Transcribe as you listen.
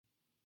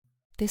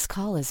This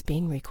call is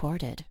being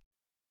recorded.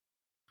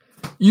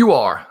 You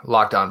are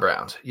Locked On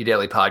Browns, your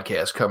daily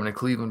podcast covering the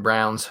Cleveland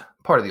Browns,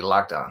 part of the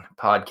Locked On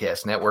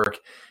Podcast Network,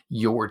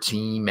 your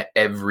team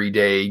every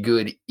day.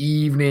 Good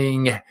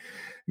evening,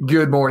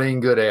 good morning,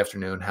 good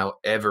afternoon,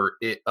 however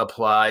it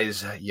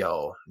applies.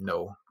 Y'all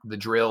know the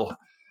drill.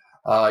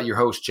 Your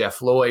host,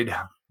 Jeff Lloyd,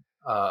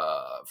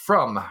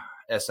 from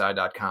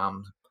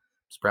SI.com,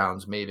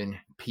 Browns maven,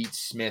 Pete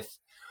Smith,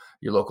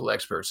 your local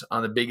experts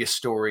on the biggest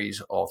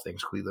stories, all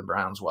things Cleveland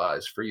Browns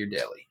wise, for your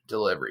daily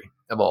delivery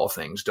of all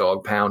things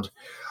Dog Pound.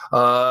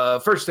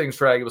 First things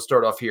Friday, we'll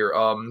start off here.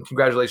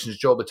 Congratulations,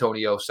 Joel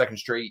Bitonio, second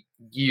straight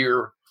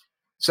year,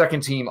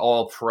 second team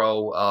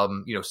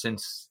All-Pro.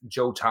 Since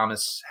Joe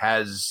Thomas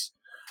has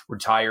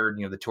retired,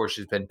 the torch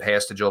has been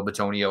passed to Joel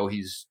Bitonio.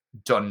 He's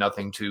done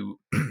nothing to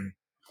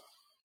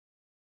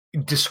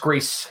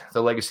disgrace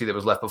the legacy that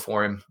was left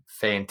before him.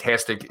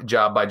 Fantastic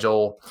job by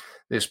Joel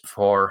this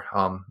far.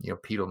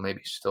 Pete will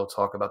maybe still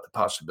talk about the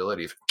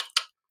possibility of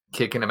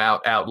kicking him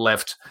out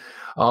left.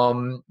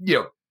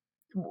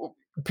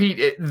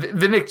 Pete,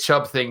 the Nick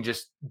Chubb thing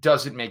just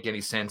doesn't make any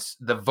sense.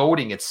 The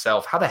voting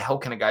itself, how the hell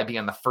can a guy be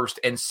on the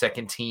first and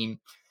second team?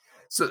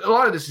 So a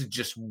lot of this is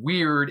just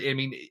weird. I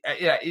mean,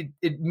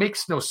 it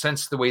makes no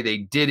sense the way they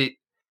did it.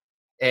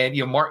 And,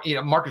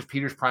 Marcus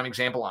Peters, prime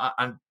example,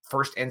 on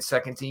first and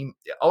second team.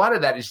 A lot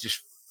of that is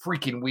just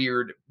freaking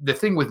weird. The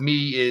thing with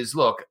me is,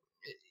 look,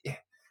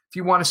 if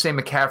you want to say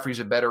McCaffrey's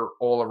a better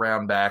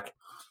all-around back,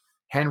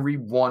 Henry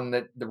won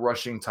the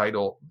rushing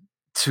title.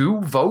 2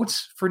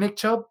 votes for Nick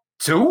Chubb?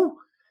 2?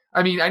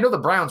 I mean, I know the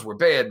Browns were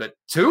bad, but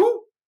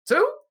 2?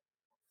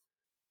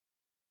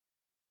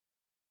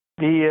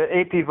 The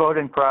AP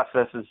voting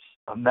process is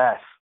a mess.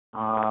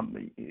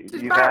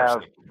 You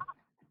have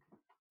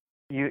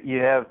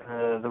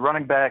the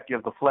running back, you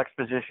have the flex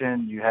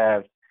position, you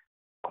have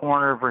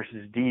corner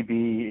versus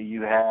DB,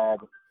 you have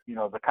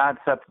the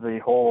concept of the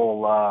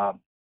whole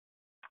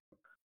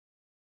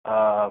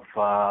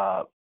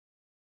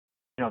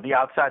the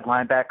outside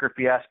linebacker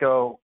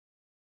fiasco,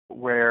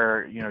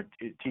 where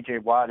T.J.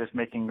 Watt is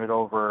making it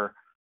over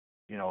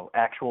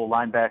actual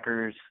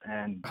linebackers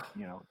and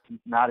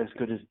not as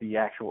good as the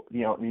actual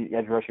the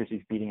edge rushers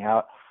he's beating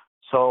out.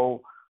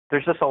 So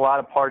there's just a lot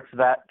of parts of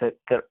that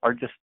are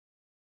just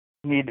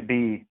need to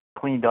be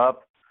cleaned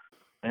up.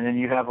 And then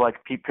you have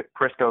like Pete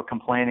Prisco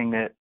complaining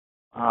that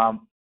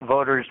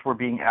voters were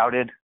being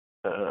outed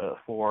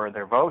for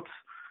their votes,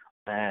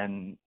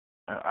 and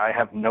I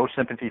have no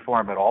sympathy for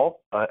him at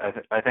all.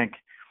 I think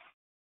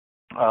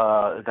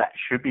that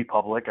should be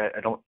public.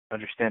 I don't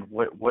understand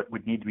what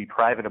would need to be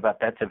private about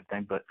that type of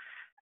thing, but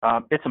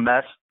it's a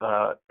mess.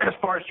 As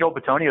far as Joel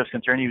Bitonio is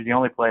concerned, he was the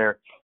only player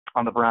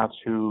on the Browns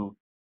who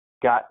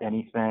got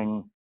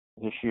anything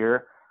this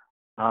year.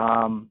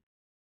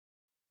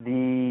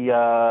 He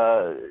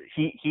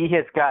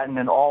has gotten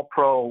an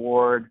All-Pro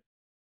award,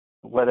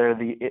 whether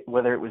it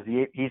was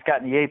he's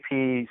gotten the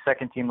AP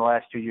second team the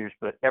last 2 years,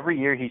 but every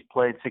year he's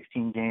played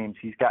 16 games,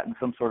 he's gotten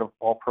some sort of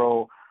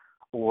All-Pro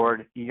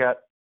award. He got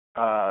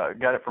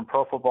it from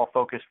Pro Football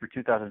Focus for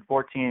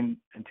 2014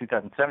 and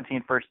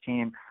 2017 first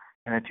team,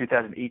 and then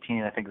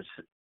 2018 I think it was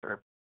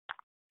or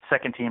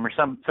second team or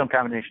some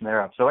combination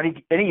thereof. So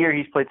any year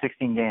he's played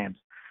 16 games,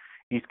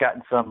 he's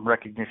gotten some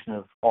recognition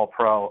of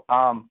All-Pro.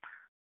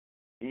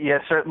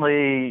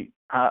 Certainly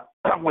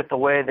with the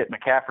way that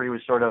McCaffrey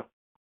was sort of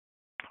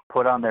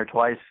put on there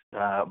twice,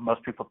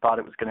 most people thought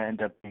it was going to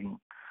end up being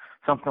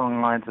something along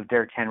the lines of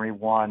Derrick Henry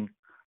 1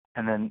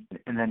 and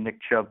then Nick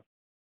Chubb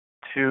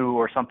 2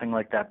 or something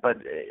like that. But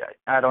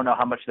I don't know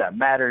how much that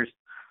matters.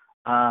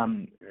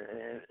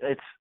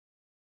 It's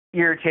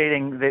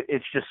irritating that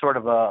it's just sort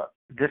of a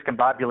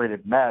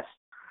discombobulated mess.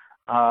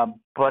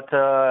 But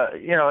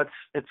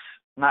it's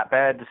not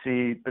bad to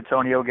see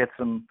Bitonio get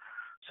some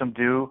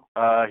due.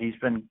 He's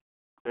been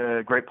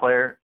a great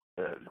player,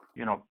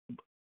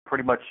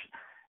 pretty much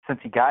since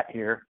he got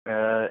here,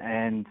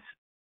 and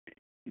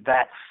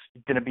that's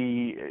going to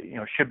be,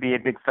 should be a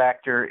big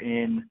factor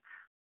in,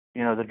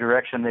 the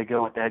direction they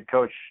go with the head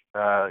coach,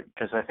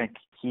 because I think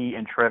he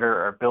and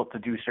Treader are built to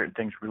do certain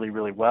things really,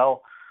 really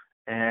well,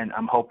 and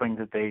I'm hoping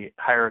that they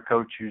hire a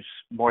coach who's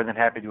more than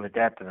happy to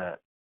adapt to that.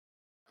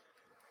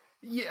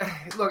 Yeah,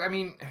 look,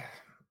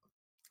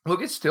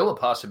 it's still a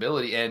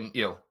possibility, and,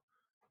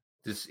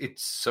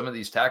 it's some of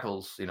these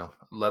tackles,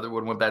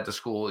 Leatherwood went back to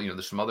school,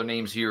 there's some other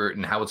names here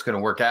and how it's going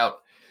to work out.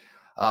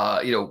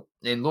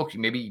 And look,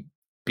 maybe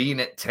being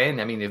at 10,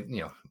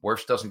 if,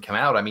 worse doesn't come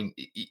out,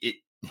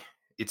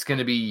 it's going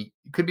to be,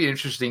 it could be an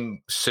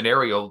interesting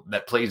scenario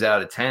that plays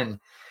out at 10,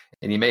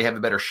 and you may have a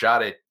better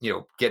shot at,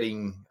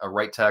 getting a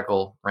right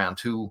tackle round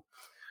 2,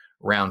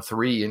 round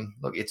 3. And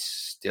look, it's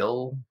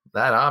still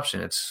that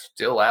option. It's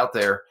still out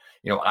there.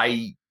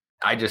 I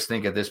just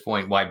think at this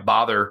point, why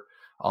bother,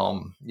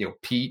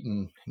 Pete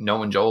and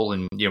knowing Joel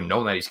and,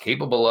 knowing that he's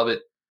capable of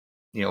it,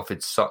 if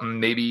it's something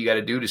maybe you got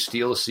to do to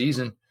steal a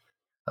season,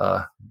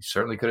 you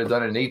certainly could have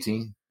done it in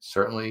 18,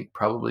 certainly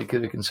probably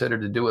could have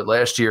considered to do it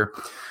last year.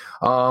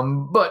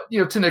 But,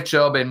 to Nick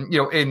Chubb and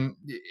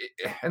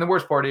the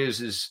worst part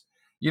is,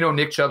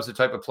 Nick Chubb's the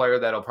type of player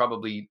that'll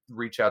probably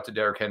reach out to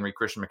Derrick Henry,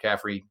 Christian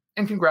McCaffrey,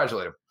 and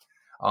congratulate him.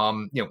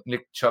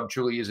 Nick Chubb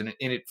truly isn't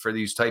in it for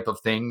these type of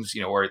things,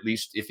 or at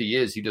least if he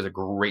is, he does a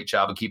great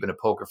job of keeping a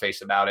poker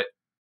face about it.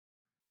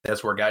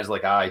 That's where guys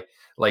like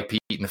Pete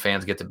and the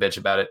fans get to bitch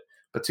about it.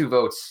 But 2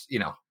 votes,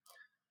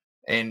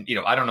 and,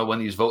 I don't know when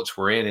these votes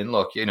were in. And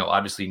look,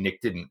 obviously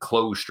Nick didn't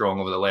close strong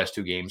over the last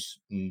 2 games.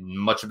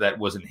 Much of that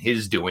wasn't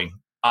his doing,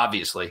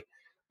 obviously.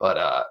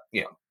 But,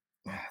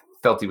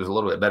 felt he was a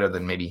little bit better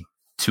than maybe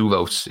 2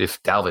 votes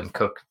if Dalvin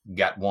Cook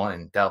got 1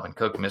 and Dalvin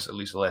Cook missed at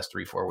least the last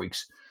 3-4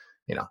 weeks.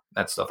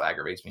 That stuff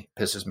aggravates me,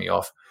 pisses me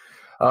off.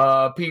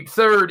 Pete,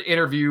 3rd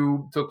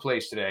interview took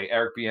place today.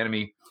 Eric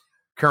Bieniemy,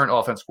 current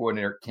offense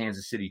coordinator,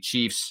 Kansas City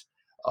Chiefs,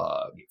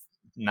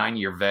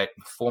 9-year vet,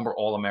 former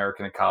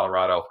All-American in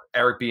Colorado.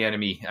 Eric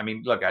Bieniemy, I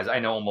mean, look, guys, I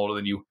know him older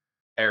than you.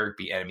 Eric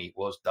Bieniemy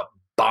was the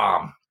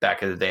bomb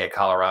back in the day at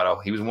Colorado.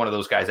 He was one of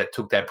those guys that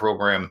took that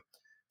program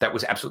that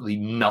was absolutely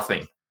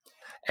nothing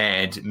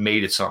and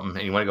made it something.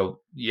 And you want to go,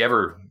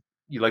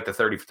 you like the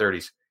 30 for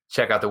 30s,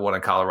 check out the one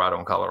in Colorado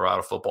and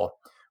Colorado football.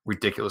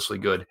 Ridiculously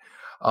good.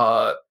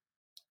 As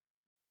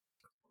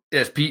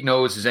Pete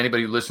knows, as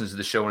anybody who listens to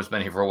the show and has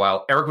been here for a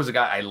while, Eric was a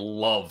guy I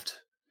loved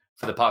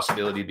for the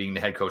possibility of being the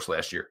head coach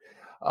last year.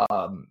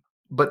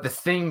 But the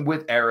thing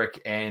with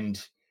Eric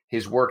and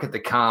his work at the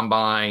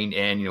combine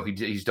and,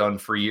 he's done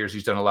for years,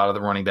 he's done a lot of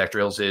the running back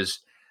drills,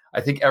 is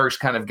I think Eric's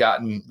kind of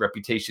gotten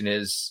reputation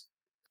as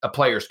a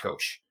player's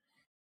coach,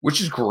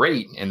 which is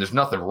great. And there's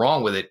nothing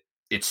wrong with it.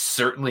 It's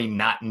certainly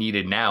not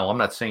needed now. I'm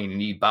not saying you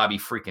need Bobby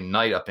freaking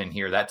Knight up in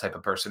here, that type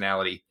of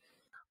personality.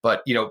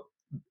 But,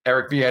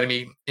 Eric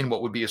Bieniemy in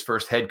what would be his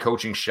first head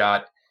coaching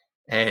shot,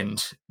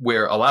 and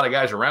where a lot of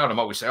guys around him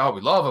always say, oh,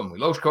 we love him. We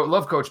love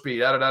Coach B,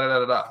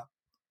 da-da-da-da-da-da.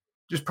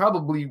 Just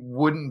probably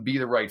wouldn't be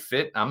the right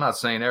fit. I'm not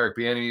saying Eric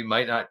Bieniemy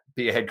might not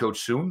be a head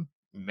coach soon.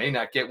 May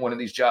not get one of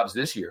these jobs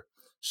this year.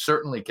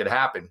 Certainly could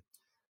happen.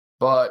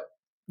 But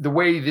the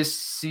way this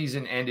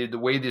season ended, the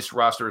way this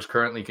roster is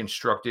currently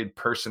constructed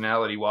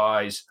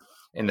personality-wise,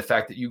 and the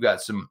fact that you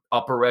got some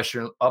upper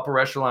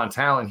echelon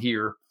talent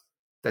here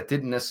that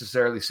didn't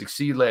necessarily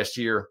succeed last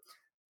year,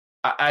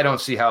 I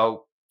don't see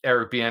how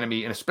Eric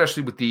Bieniemy, and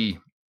especially with the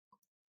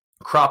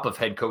crop of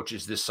head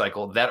coaches this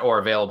cycle that are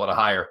available to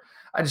hire,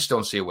 I just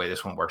don't see a way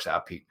this one works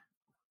out, Pete.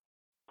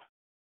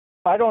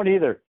 I don't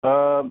either.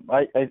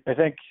 I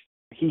think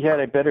he had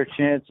a better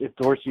chance if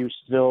Dorsey was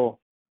still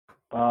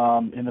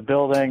in the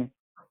building.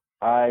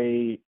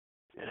 I'd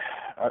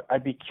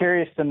be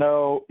curious to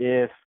know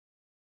if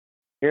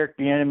Eric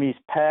Bieniemy's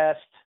past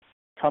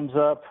comes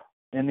up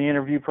in the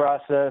interview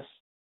process.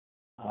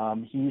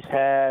 He's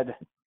had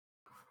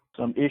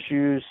some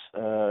issues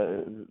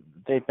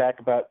date back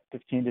about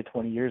 15 to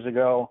 20 years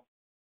ago.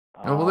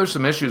 Well, there's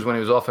some issues when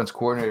he was offense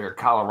coordinator at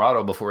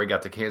Colorado before he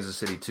got to Kansas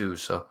City too.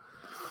 So,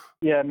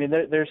 yeah, I mean,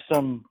 there's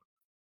some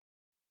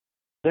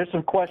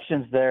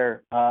questions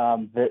there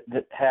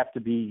that have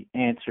to be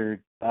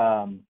answered.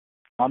 On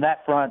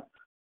that front,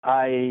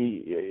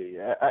 he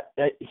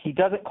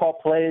doesn't call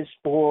plays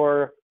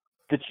for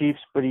the Chiefs,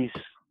 but he's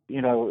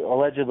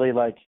allegedly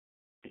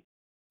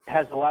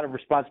has a lot of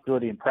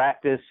responsibility in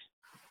practice.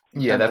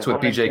 Yeah, that's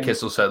what B.J.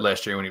 Kissel said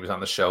last year when he was on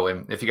the show.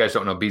 And if you guys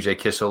don't know, B.J.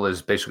 Kissel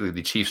is basically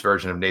the Chiefs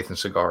version of Nathan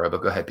Segura.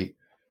 But go ahead, Pete.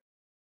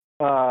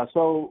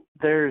 So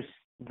there's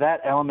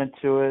that element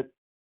to it.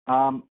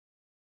 I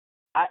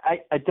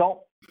don't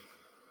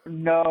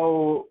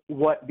know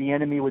what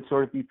Bieniemy would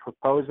sort of be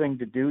proposing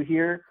to do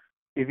here.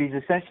 If he's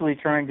essentially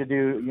trying to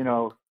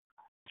do,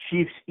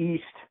 Chiefs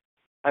East,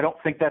 I don't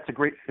think that's a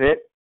great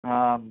fit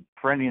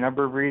for any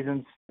number of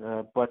reasons.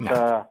 I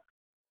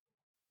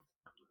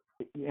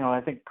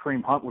think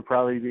Kareem Hunt would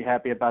probably be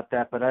happy about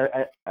that, but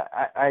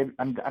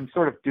I'm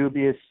sort of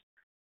dubious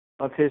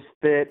of his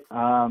fit.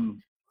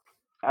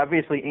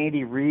 Obviously,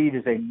 Andy Reid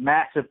is a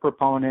massive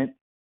proponent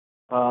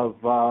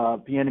of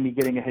Bieniemy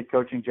getting a head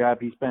coaching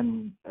job. He's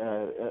been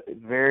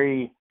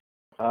very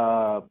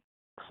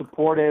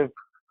supportive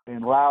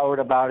and loud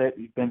about it.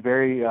 He's been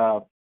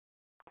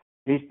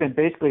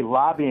basically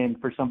lobbying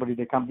for somebody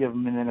to come give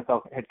him an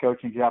NFL head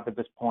coaching job at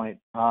this point.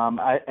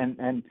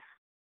 And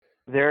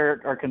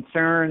there are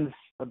concerns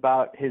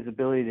about his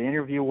ability to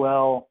interview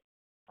well.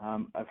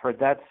 I've heard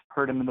that's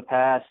hurt him in the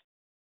past.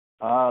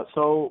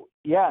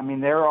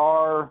 There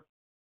are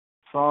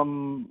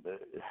some.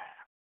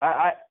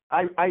 I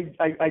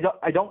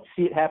don't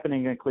see it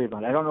happening in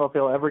Cleveland. I don't know if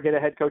he'll ever get a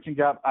head coaching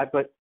job.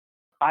 But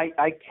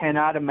I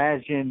cannot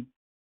imagine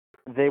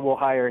they will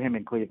hire him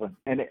in Cleveland.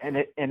 And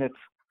it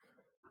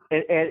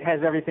has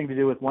everything to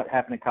do with what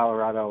happened in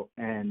Colorado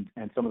and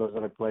some of those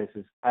other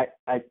places. I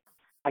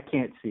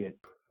can't see it.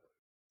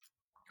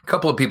 A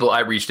couple of people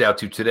I reached out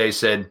to today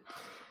said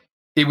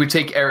it would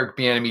take Eric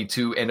Bieniemy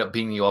to end up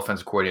being the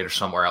offensive coordinator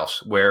somewhere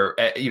else where,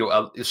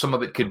 some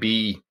of it could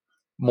be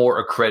more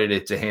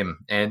accredited to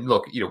him. And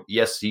look,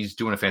 yes, he's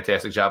doing a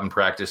fantastic job in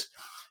practice.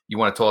 You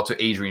want to talk to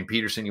Adrian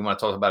Peterson. You want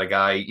to talk about a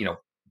guy,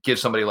 give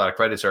somebody a lot of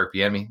credit to Eric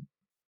Bieniemy.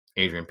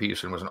 Adrian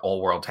Peterson was an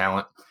all-world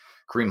talent.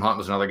 Kareem Hunt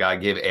was another guy,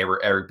 gave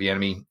Eric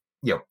Bieniemy,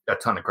 a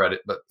ton of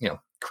credit. But,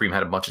 Kareem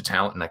had a bunch of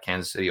talent, and that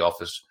Kansas City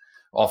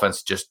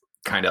offense just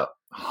kind of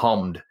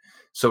hummed,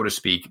 so to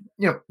speak.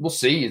 We'll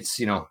see. It's,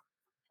 and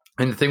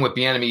the thing with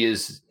Bieniemy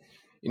is,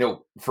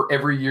 for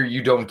every year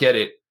you don't get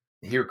it,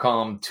 here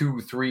come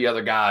 2-3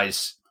 other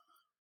guys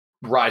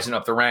rising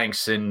up the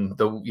ranks, and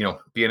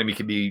Bieniemy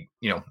could be,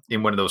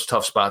 in one of those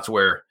tough spots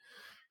where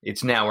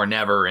it's now or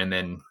never, and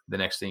then the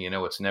next thing you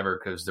know, it's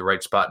never because the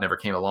right spot never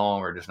came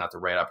along or just not the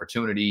right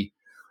opportunity.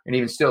 And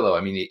even still, though,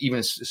 I mean,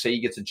 even say he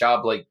gets a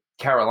job like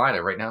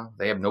Carolina right now,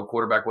 they have no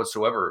quarterback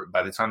whatsoever.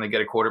 By the time they get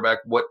a quarterback,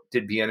 what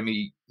did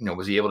Bieniemy,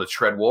 was he able to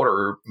tread water,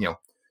 or,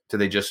 do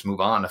they just move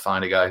on to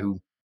find a guy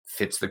who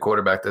fits the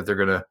quarterback that they're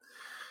going to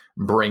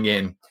bring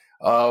in?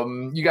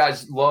 You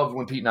guys loved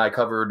when Pete and I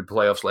covered the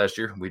playoffs last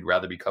year. We'd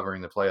rather be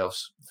covering the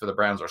playoffs for the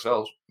Browns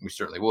ourselves. We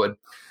certainly would.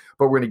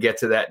 But we're going to get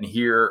to that in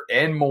here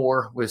and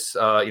more with,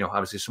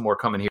 obviously some more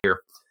coming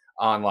here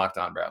on Locked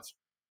On Browns.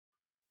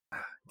 You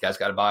guys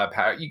got to buy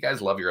apparel. You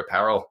guys love your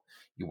apparel.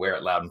 You wear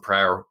it loud and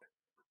proud.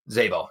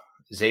 Zabo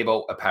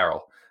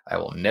Apparel. I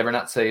will never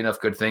not say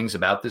enough good things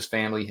about this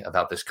family,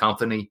 about this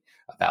company,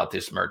 about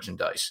this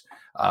merchandise.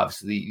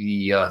 Obviously,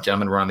 the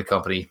gentleman running the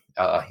company,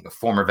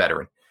 former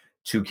veteran,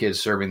 2 kids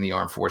serving the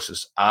armed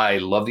forces. I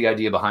love the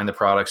idea behind the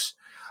products.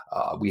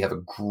 We have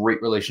a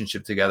great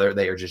relationship together.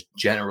 They are just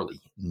generally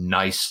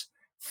nice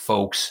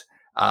folks.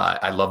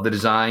 I love the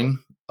design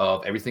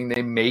of everything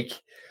they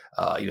make.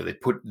 They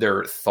put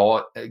their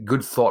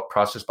good thought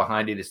process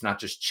behind it. It's not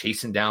just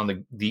chasing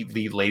down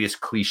the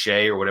latest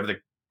cliche or whatever the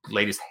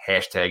latest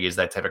hashtag is,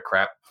 that type of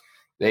crap.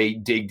 They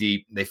dig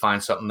deep. They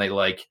find something they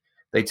like.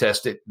 They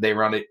test it. They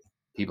run it.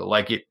 People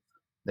like it.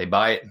 They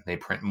buy it. They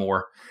print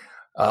more.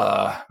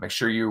 Make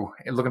sure you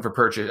looking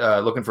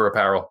for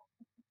apparel.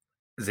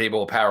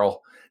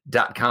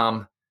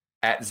 ZaboApparel.com,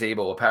 at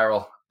Zabo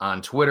Apparel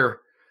on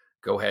Twitter.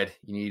 Go ahead.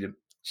 You need to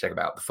check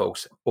out the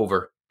folks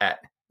over at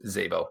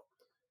Zabo.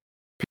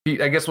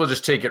 Pete, I guess we'll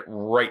just take it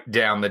right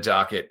down the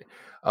docket.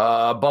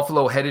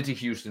 Buffalo headed to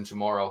Houston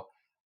tomorrow.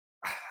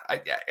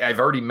 I've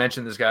already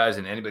mentioned this, guys,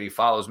 and anybody who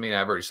follows me, and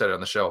I've already said it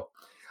on the show.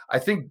 I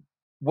think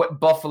what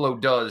Buffalo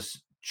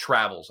does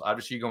travels.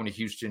 Obviously, you're going to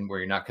Houston where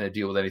you're not going to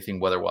deal with anything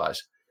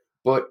weather-wise.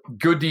 But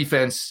good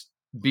defense,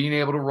 being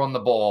able to run the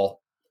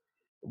ball.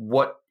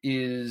 What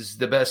is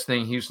the best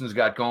thing Houston's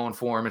got going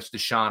for him? It's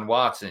Deshaun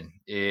Watson.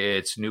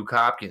 It's Nuke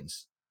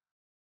Hopkins.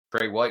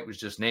 Trey White was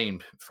just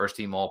named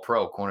first-team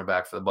All-Pro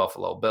cornerback for the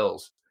Buffalo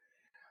Bills.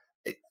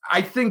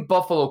 I think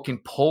Buffalo can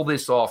pull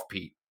this off,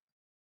 Pete.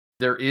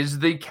 There is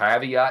the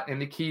caveat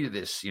and the key to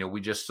this. We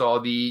just saw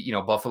the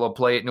Buffalo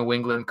play at New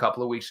England a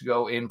couple of weeks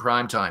ago in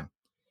primetime.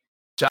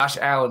 Josh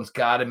Allen's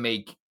got to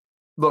make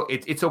 – look,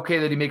 it's okay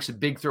that he makes a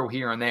big throw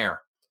here and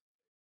there.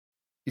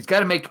 He's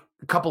got to make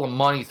a couple of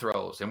money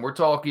throws, and we're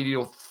talking,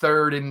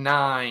 3rd and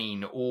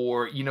 9,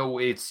 or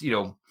it's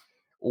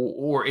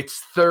or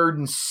it's 3rd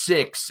and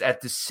 6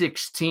 at the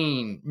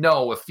 16.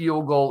 No, a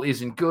field goal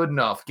isn't good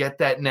enough. Get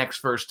that next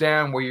first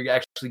down where you're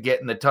actually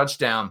getting the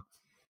touchdown.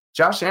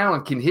 Josh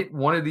Allen can hit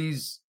one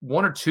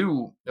or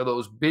two of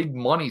those big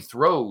money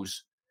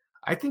throws.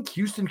 I think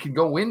Houston can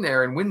go in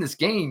there and win this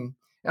game.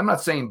 I'm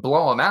not saying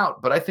blow them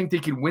out, but I think they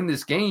can win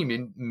this game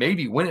and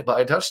maybe win it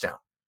by a touchdown.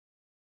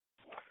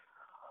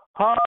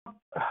 I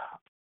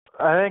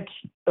think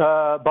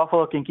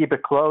Buffalo can keep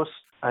it close.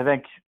 I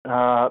think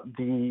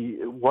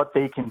what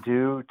they can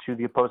do to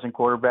the opposing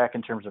quarterback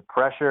in terms of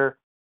pressure,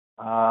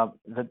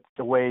 the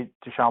way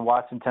Deshaun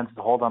Watson tends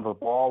to hold onto the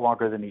ball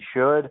longer than he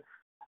should,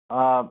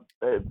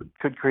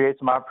 could create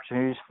some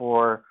opportunities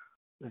for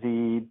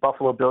the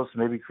Buffalo Bills to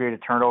maybe create a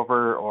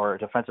turnover or a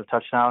defensive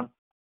touchdown.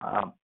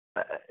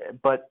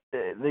 But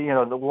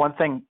the one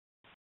thing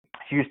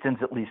Houston's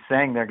at least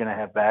saying they're going to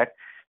have back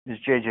is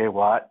J.J.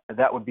 Watt.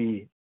 That would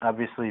be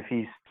obviously if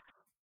he's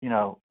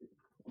a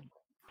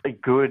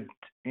good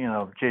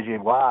J.J.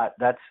 Watt.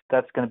 That's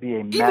going to be a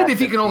even if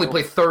he can only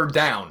play third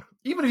down.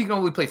 Even if he can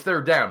only play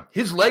third down,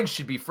 his legs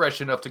should be fresh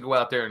enough to go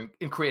out there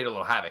and create a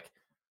little havoc.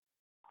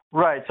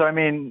 Right. So I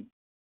mean,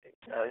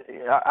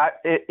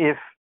 if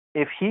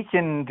he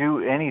can do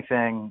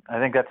anything, I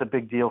think that's a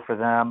big deal for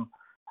them.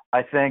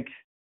 I think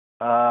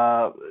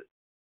I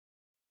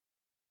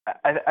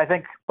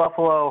think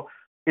Buffalo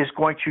is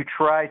going to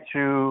try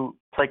to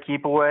play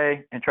keep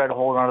away and try to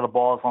hold on to the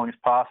ball as long as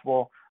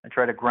possible and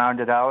try to ground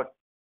it out.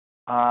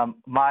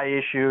 My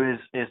issue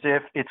is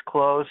if it's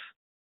close,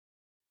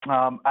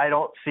 I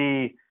don't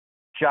see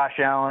Josh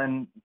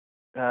Allen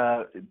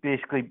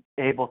basically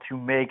able to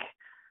make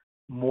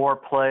more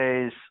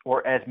plays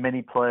or as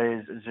many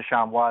plays as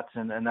Deshaun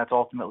Watson, and that's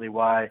ultimately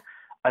why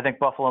I think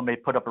Buffalo may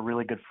put up a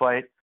really good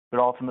fight, but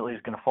ultimately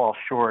is going to fall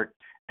short,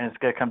 and it's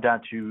going to come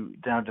down to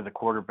the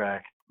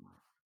quarterback.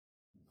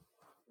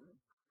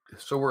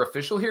 So we're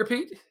official here,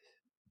 Pete?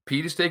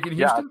 Pete is taking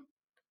Houston?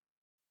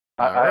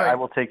 Yeah. I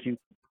will take you.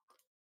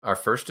 Our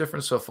first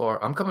difference so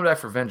far. I'm coming back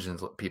for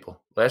vengeance,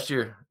 people. Last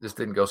year, this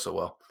didn't go so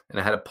well, and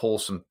I had to pull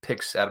some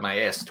picks out of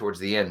my ass towards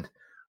the end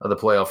of the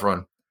playoff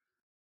run.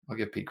 I'll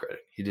give Pete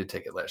credit. He did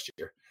take it last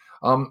year.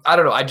 I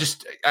don't know.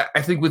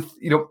 I think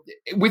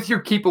with your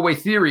keep away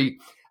theory,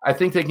 I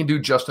think they can do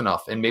just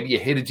enough, and maybe you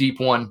hit a deep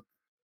one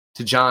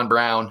to John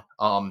Brown.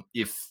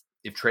 If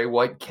Trey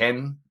White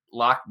can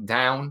lock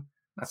down,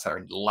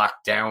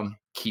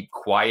 keep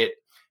quiet.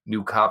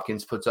 Nuke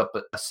Hopkins puts up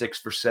a 6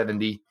 for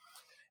 70,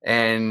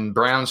 and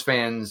Browns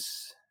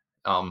fans,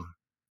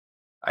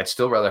 I'd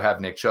still rather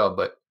have Nick Chubb,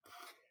 but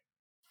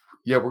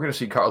yeah, we're going to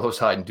see Carlos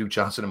Hyde and Duke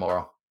Johnson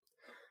tomorrow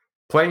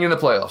playing in the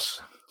playoffs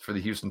for the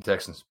Houston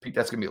Texans. Pete,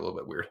 that's going to be a little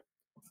bit weird.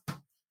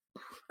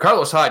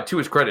 Carlos Hyde, to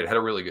his credit, had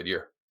a really good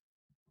year.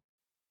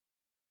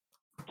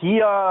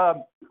 He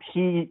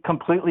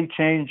completely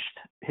changed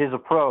his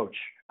approach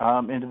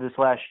into this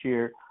last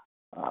year.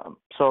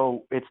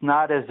 So it's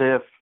not as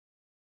if,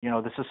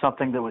 this is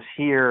something that was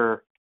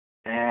here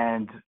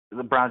and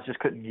the Browns just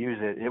couldn't use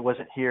it. It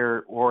wasn't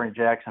here or in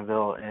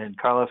Jacksonville. And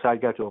Carlos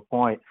Hyde got to a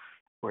point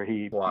where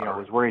he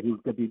was worried he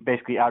could be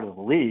basically out of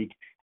the league,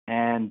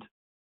 and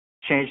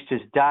changed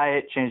his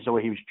diet, changed the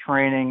way he was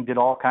training, did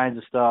all kinds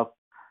of stuff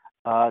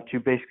to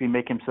basically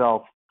make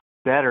himself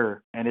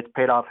better, and it's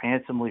paid off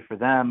handsomely for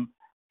them.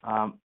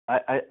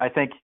 I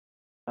think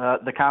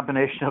the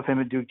combination of him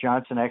and Duke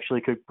Johnson actually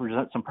could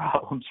present some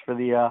problems for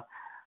the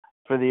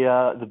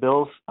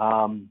Bills.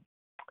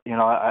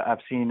 I've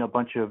seen a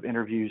bunch of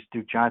interviews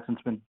Duke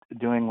Johnson's been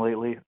doing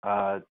lately.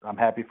 I'm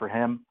happy for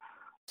him.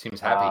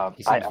 Seems happy.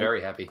 He seems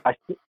very happy.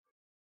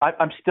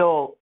 I'm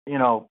still,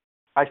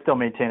 I still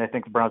maintain I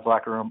think the Browns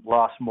locker room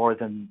lost more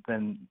than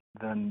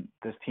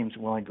this team's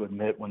willing to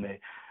admit when they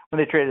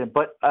traded him.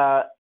 But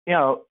I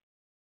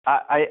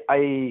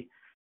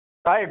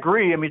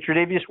agree. I mean,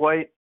 Tre'Davious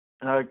White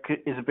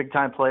is a big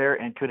time player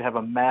and could have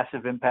a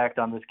massive impact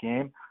on this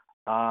game.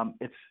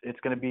 It's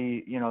going to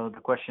be,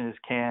 the question is,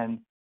 can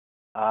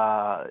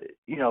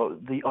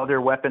the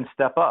other weapons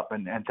step up,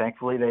 and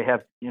thankfully they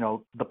have,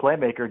 the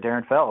playmaker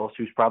Darren Fells,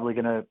 who's probably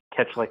going to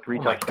catch like 3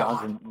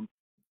 touchdowns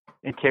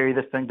and carry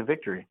this thing to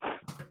victory.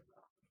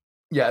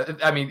 Yeah,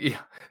 I mean,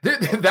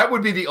 that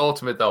would be the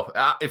ultimate though.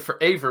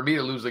 For me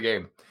to lose the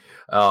game,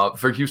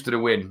 for Houston to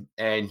win,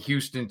 and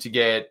Houston to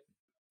get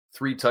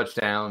 3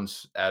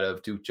 touchdowns out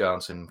of Duke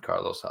Johnson,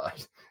 Carlos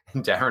Hyde,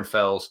 and Darren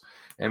Fells,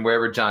 and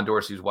wherever John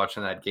Dorsey's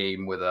watching that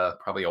game with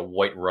probably a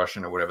White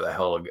Russian or whatever the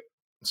hell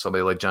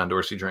somebody like John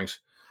Dorsey drinks.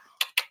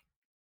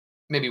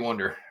 Maybe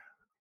wonder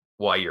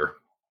why you're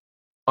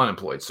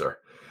unemployed, sir.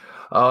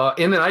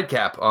 In the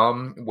nightcap,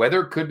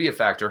 weather could be a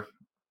factor.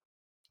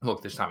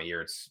 Look, this time of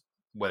year,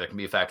 weather can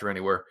be a factor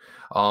anywhere.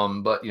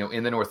 But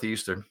in the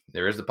Northeast,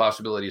 there is the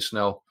possibility of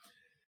snow.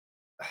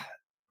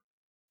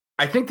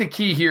 I think the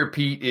key here,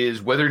 Pete,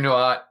 is whether or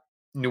not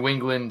New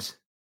England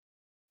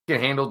can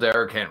handle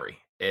Derrick Henry.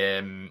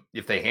 And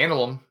if they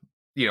handle him,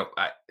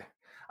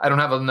 I don't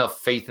have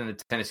enough faith in the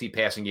Tennessee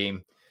passing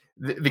game.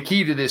 The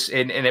key to this,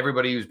 and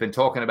everybody who's been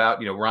talking about,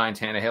 Ryan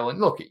Tannehill,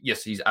 and look,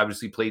 yes, he's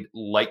obviously played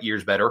light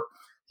years better.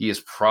 He is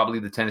probably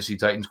the Tennessee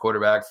Titans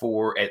quarterback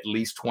for at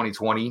least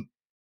 2020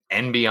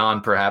 and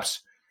beyond,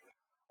 perhaps.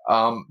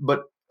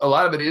 But a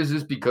lot of it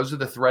is because of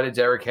the threat of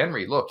Derrick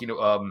Henry. Look,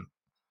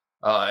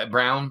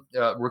 Brown,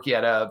 rookie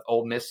out of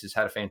Ole Miss, has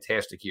had a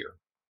fantastic year.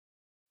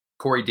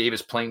 Corey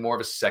Davis playing more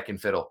of a second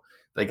fiddle.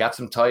 They got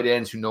some tight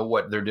ends who know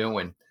what they're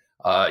doing.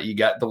 You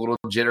got the little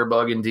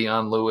jitterbug in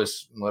Dion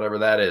Lewis, whatever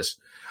that is.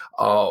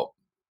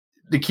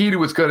 The key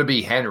to it's going to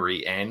be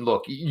Henry. And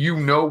look, we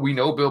know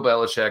Bill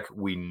Belichick.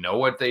 We know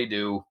what they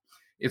do.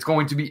 It's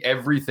going to be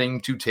everything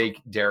to take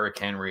Derrick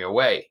Henry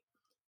away.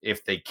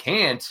 If they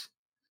can't,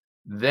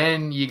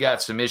 then you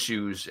got some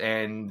issues.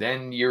 And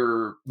then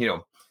you're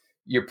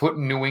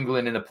putting New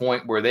England in a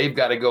point where they've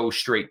got to go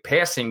straight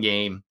passing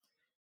game.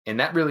 And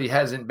that really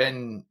hasn't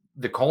been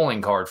the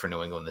calling card for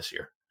New England this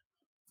year.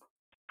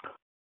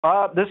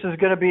 This is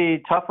going to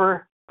be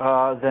tougher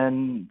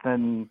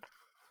than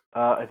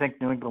I think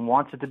New England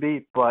wants it to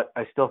be, but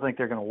I still think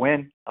they're going to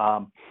win.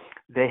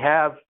 They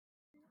have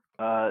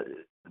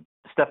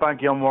Stephon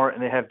Gilmore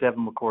and they have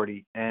Devin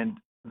McCourty, and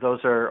those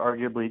are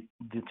arguably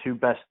the 2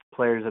 best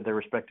players at their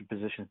respective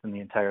positions in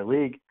the entire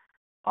league.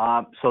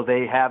 So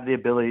they have the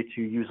ability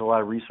to use a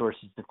lot of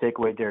resources to take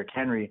away Derrick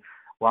Henry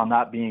while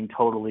not being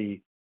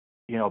totally,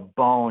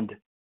 boned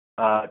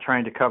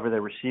trying to cover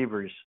their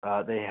receivers.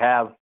 They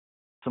have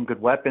some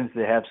good weapons.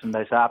 They have some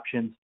nice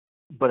options.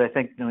 But I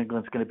think New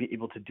England's going to be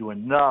able to do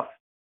enough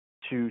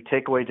to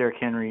take away Derrick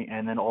Henry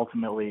and then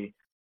ultimately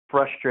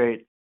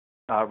frustrate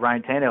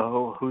Ryan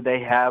Tannehill, who they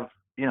have,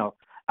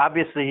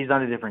 obviously he's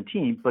on a different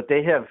team, but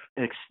they have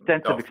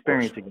extensive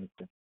experience against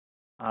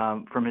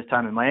him from his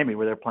time in Miami,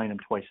 where they're playing him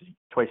twice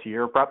a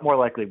year, more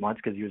likely once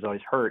because he was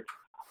always hurt.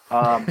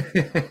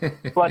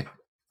 But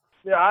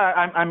yeah,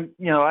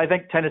 I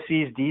think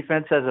Tennessee's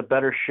defense has a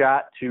better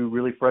shot to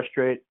really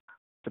frustrate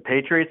the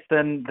Patriots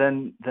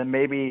than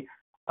maybe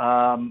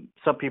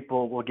some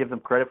people will give them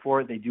credit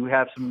for. They do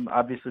have some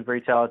obviously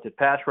very talented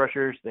pass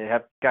rushers. They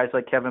have guys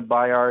like Kevin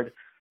Byard.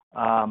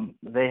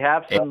 They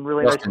have some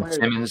really Justin nice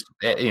players.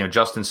 Simmons.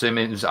 Justin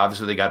Simmons,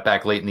 obviously they got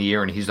back late in the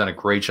year, and he's done a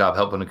great job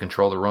helping to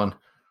control the run.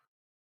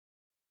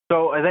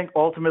 So I think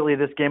ultimately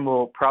this game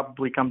will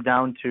probably come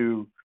down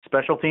to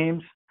special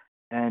teams.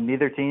 and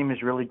neither team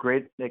is really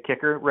great at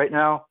kicker right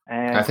now.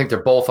 And I think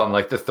they're both on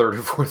like the third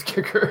or fourth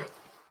kicker.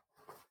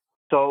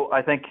 So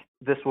I think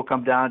this will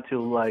come down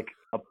to like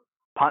a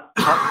punt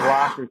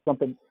block or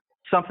something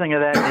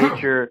of that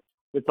nature.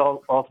 It's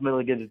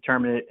ultimately going to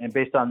determine it, and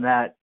based on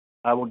that,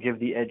 I will give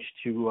the edge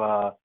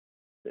to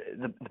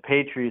the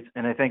Patriots.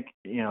 And I think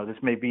this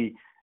may be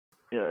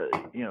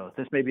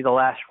the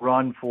last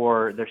run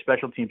for their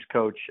special teams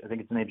coach. I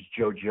think his name is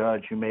Joe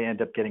Judge, who may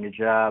end up getting a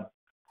job.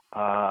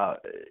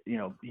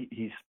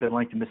 He's been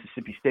linked to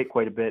Mississippi State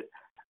quite a bit.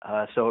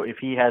 So if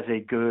he has a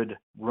good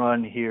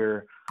run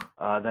here,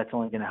 that's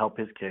only going to help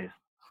his case.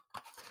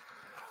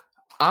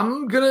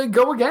 I'm going to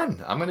go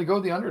again. I'm going to go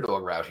the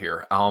underdog route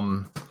here.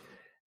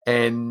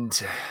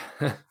 And,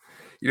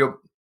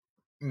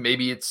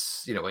 maybe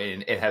it's,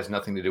 and it has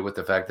nothing to do with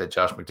the fact that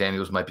Josh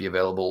McDaniels might be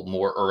available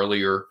more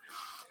earlier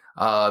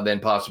than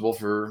possible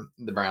for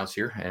the Browns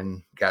here.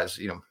 And guys,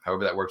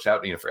 however that works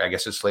out, I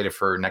guess it's slated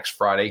for next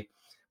Friday,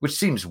 which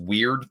seems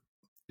weird.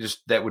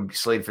 Just that would be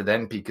slated for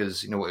then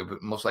because,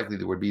 most likely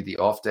there would be the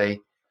off day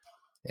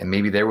and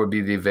maybe there would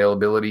be the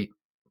availability.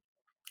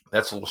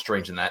 That's a little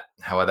strange in that,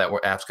 how that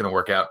app's going to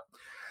work out.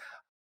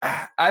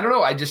 I don't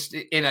know. I do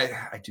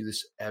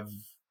this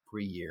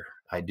every year.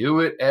 I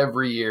do it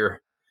every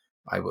year.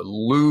 I would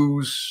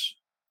lose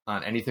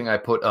on anything I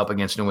put up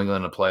against New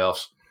England in the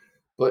playoffs.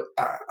 But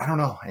I don't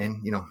know.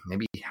 And,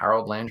 maybe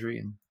Harold Landry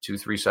and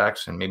 2-3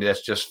 sacks. And maybe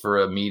that's just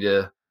for me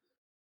to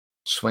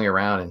swing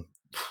around and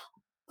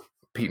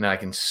Pete and I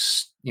can,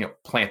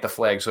 plant the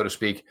flag, so to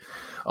speak.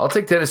 I'll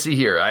take Tennessee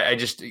here. I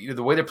just,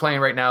 the way they're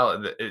playing right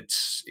now,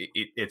 it's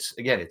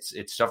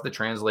stuff that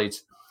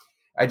translates.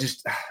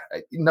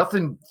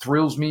 Nothing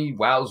thrills me,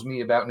 wows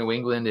me about New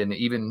England. And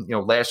even,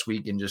 last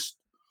week and just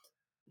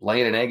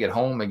laying an egg at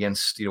home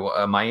against,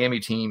 a Miami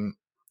team,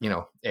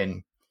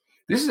 and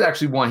this is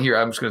actually one here.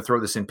 I'm just going to throw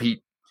this in,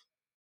 Pete.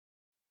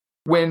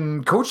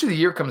 When Coach of the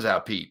Year comes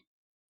out, Pete,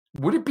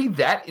 would it be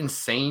that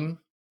insane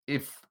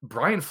if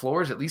Brian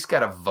Flores at least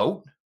got a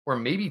vote or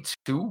maybe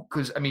two?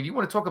 Because, you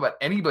want to talk about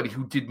anybody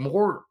who did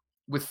more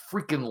with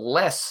freaking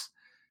less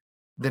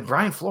than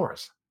Brian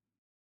Flores.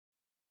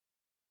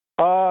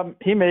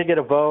 He may get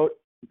a vote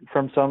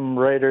from some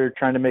writer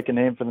trying to make a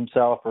name for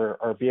themselves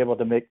or be able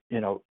to make,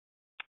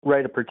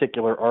 write a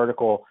particular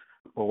article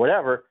or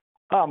whatever,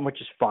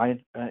 which is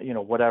fine,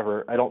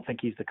 whatever. I don't think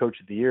he's the Coach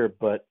of the Year,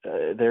 but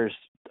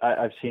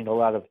I've seen a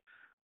lot of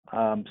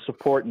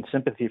support and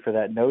sympathy for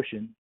that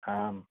notion.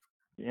 I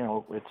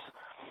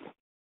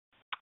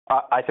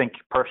think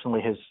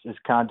personally his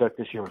conduct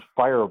this year was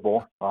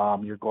fireable.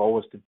 Your goal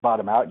was to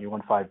bottom out and you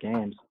won 5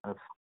 games.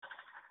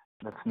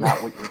 That's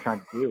not what you're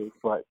trying to do,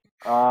 but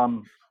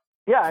I'm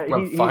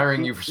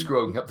firing you for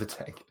screwing up the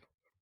tank.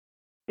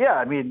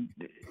 Yeah,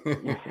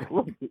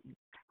 look,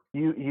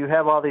 you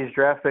have all these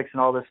draft picks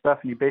and all this stuff,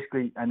 and you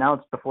basically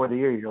announced before the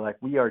year, you're like,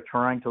 we are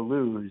trying to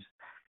lose,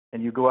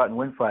 and you go out and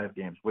win 5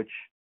 games, which,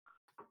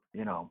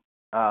 is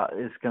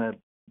going to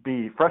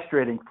be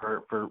frustrating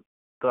for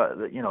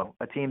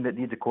a team that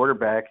needs a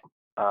quarterback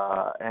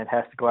and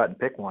has to go out and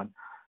pick one,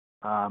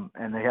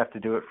 and they have to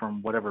do it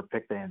from whatever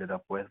pick they ended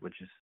up with,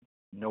 which is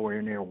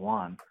nowhere near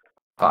 1.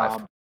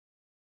 5.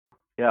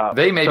 Yeah,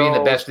 they may be in the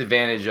best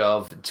advantage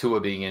of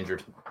Tua being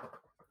injured.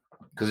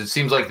 Because it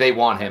seems like they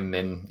want him,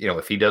 and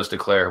if he does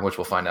declare, which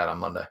we'll find out on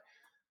Monday.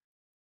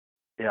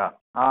 Yeah.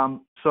 I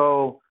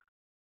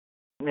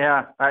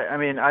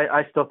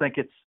still think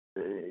it's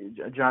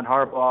John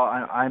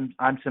Harbaugh.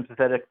 I'm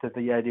sympathetic to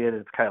the idea that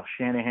it's Kyle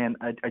Shanahan.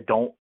 I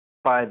don't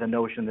buy the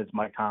notion that it's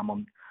Mike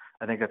Tomlin.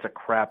 I think that's a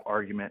crap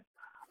argument.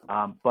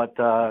 But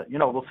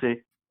we'll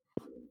see.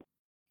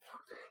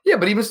 Yeah,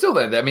 but even still,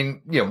 then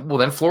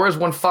then Flores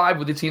won 5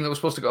 with the team that was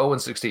supposed to go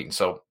 0-16.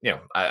 So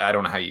I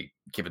don't know how you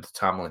give it to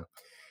Tomlin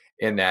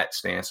in that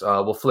stance.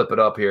 We'll flip it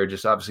up here.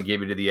 Just obviously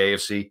gave it to the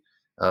AFC.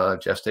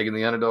 Jeff's taking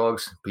the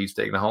underdogs. Pete's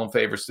taking the home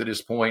favorites to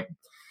this point.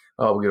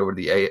 We'll get over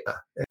to the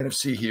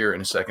NFC here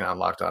in a second on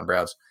Locked On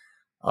Browns.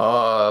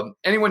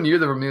 Anyone near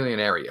the Vermilion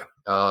area?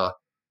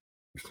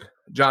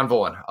 John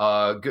Vaughn,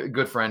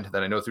 good friend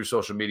that I know through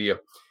social media.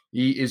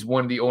 He is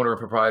one of the owner and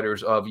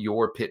proprietors of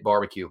Your Pit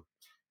Barbecue.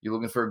 You're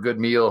looking for a good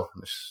meal,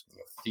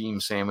 theme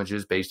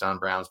sandwiches based on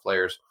Browns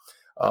players.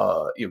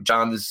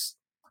 John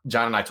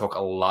and I talk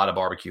a lot of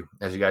barbecue.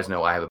 As you guys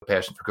know, I have a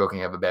passion for cooking.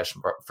 I have a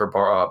passion for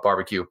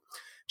barbecue.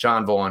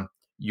 John Vaughn,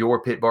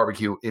 Your Pit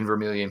Barbecue in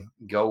Vermilion.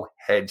 Go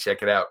ahead,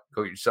 check it out.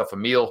 Go get yourself a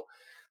meal.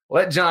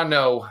 Let John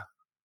know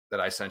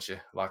that I sent you.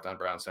 Locked On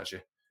Browns sent you.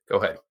 Go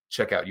ahead,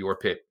 check out Your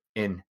Pit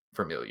in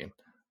Vermilion.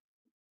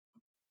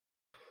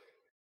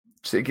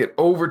 Take it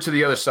over to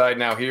the other side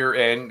now here.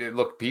 And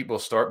look, Pete, we'll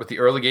start with the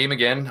early game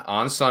again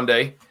on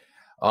Sunday.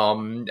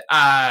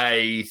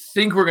 I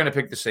think we're going to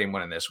pick the same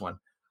one in this one.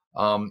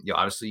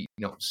 Obviously,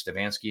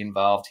 Stefanski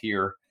involved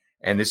here.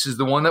 And this is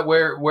the one that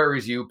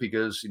worries you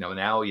because,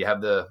 now you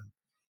have and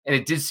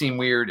it did seem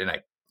weird. And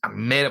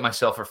I'm mad at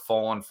myself for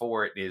falling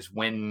for it is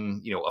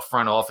when, a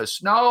front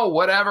office, no,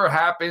 whatever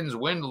happens,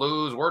 win,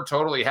 lose, we're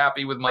totally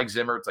happy with Mike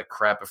Zimmer. It's like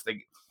crap.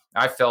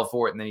 I fell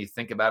for it. And then you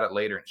think about it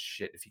later and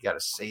shit, if you got to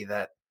say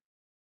that,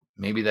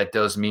 maybe that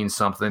does mean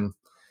something.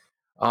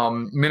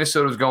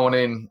 Minnesota's going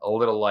in a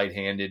little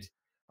lightheanded.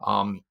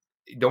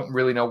 Don't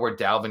really know where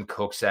Dalvin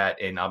Cook's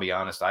at, and I'll be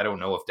honest, I don't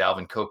know if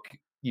Dalvin Cook,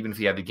 even if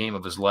he had the game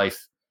of his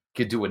life,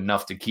 could do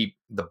enough to keep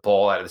the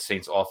ball out of the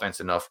Saints offense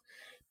enough.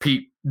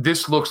 Pete,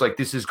 this looks like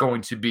this is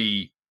going to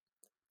be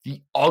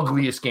the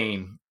ugliest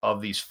game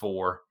of these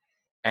four.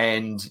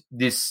 And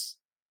this,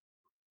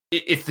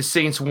 if the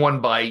Saints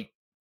won by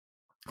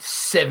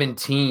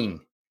 17,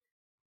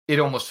 it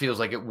almost feels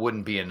like it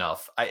wouldn't be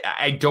enough.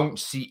 I don't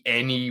see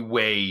any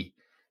way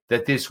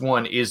that this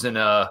one isn't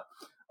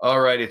all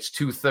right, it's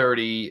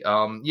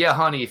 2:30. Yeah,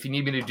 honey, if you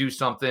need me to do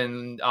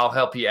something, I'll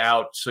help you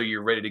out so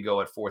you're ready to go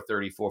at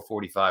 4:30,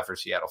 4:45 for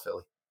Seattle,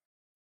 Philly.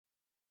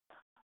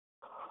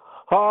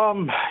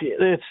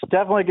 It's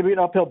definitely going to be an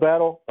uphill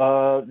battle.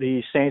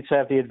 The Saints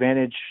have the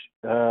advantage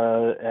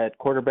at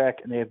quarterback,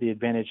 and they have the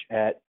advantage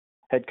at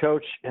head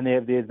coach, and they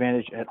have the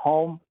advantage at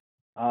home.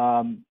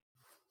 On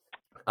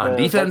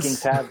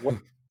defense, the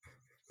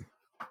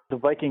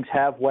Vikings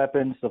have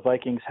weapons. The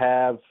Vikings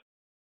have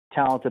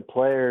talented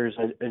players.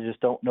 I just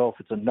don't know if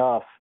it's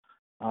enough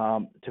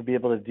to be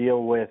able to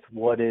deal with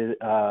what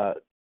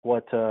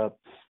the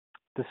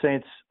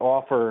Saints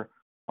offer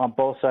on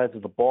both sides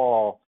of the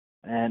ball.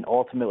 And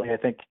ultimately, I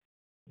think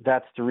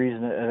that's the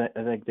reason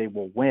I think they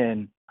will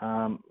win.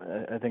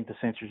 I think the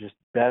Saints are just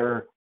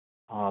better.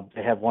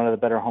 They have one of the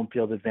better home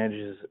field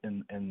advantages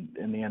in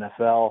the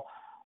NFL.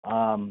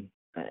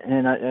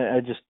 And I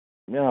just,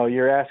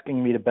 you're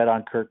asking me to bet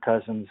on Kirk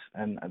Cousins,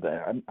 and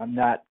I'm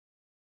not.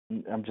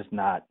 I'm just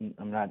not.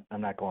 I'm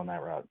not going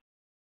that route.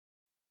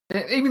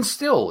 Even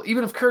still,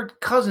 even if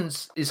Kirk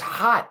Cousins is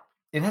hot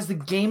and has the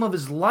game of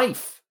his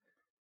life,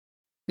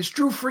 it's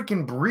Drew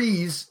freaking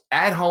Brees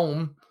at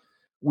home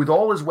with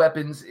all his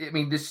weapons. I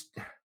mean, this.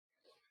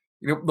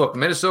 Look,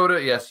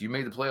 Minnesota. Yes, you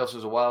made the playoffs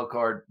as a wild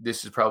card.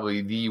 This is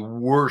probably the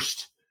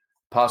worst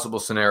possible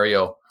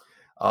scenario.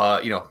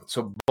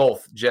 So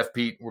both Jeff,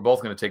 Pete, we're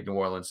both going to take New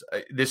Orleans.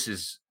 This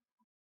is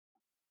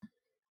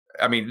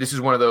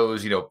one of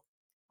those.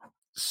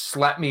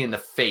 Slap me in the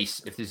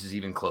face if this is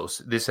even close.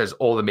 This has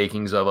all the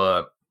makings of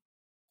a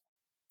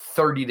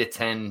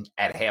 30-10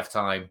 at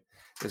halftime.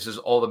 This is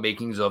all the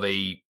makings of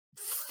a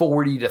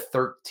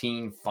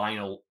 40-13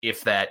 final,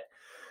 if that.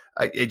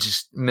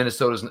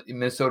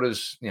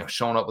 Minnesota's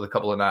showing up with a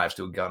couple of knives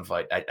to a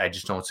gunfight. I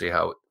just don't see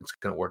how it's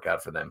going to work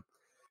out for them.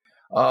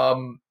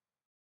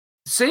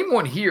 Same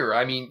one here.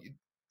 I mean,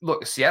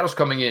 look, Seattle's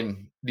coming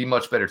in the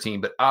much better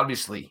team, but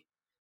obviously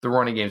the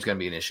running game is going to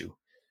be an issue.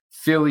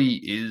 Philly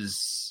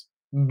is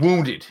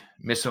wounded,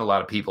 missing a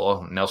lot of people.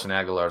 Oh, Nelson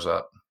Aguilar's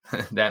up.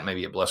 That may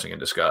be a blessing in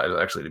disguise,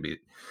 actually, to be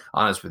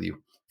honest with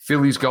you.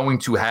 Philly's going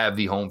to have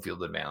the home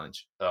field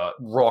advantage.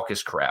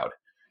 Raucous crowd.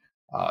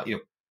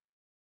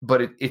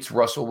 But it's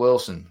Russell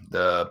Wilson.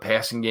 The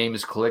passing game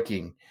is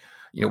clicking.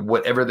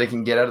 Whatever they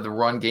can get out of the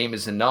run game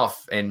is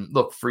enough. And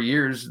look, for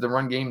years, the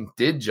run game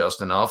did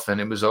just enough. And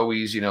it was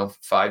always,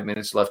 5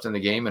 minutes left in the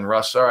game. And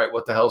Russ, all right,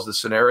 what the hell's the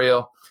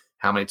scenario?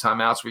 How many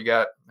timeouts we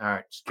got? All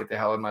right, just get the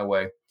hell out of my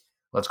way.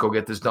 Let's go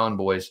get this done,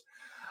 boys.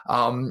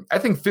 I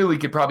think Philly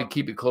could probably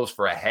keep it close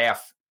for a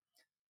half.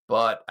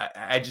 But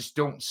I just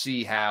don't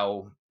see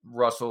how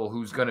Russell,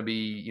 who's going to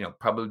be,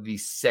 probably the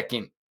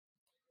second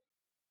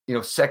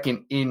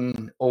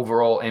in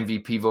overall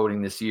MVP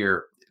voting this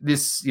year.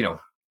 This,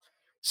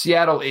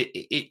 Seattle,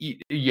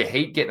 you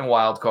hate getting a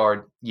wild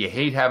card. You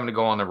hate having to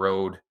go on the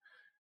road.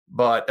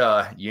 But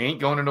you ain't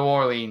going to New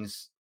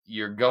Orleans.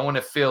 You're going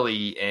to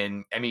Philly.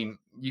 And,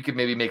 you could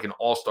maybe make an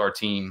all-star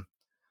team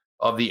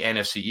of the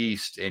NFC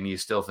East, and you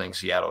still think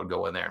Seattle would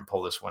go in there and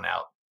pull this one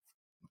out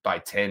by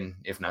 10,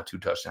 if not 2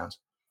 touchdowns.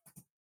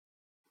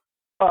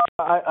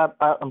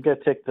 I'm going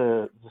to take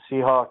the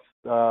Seahawks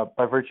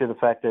by virtue of the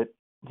fact that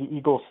the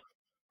Eagles,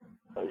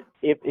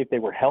 if they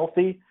were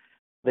healthy,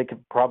 they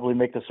could probably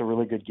make this a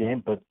really good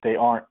game, but they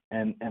aren't,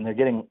 and they're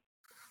getting,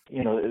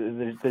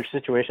 their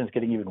situation is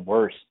getting even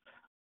worse.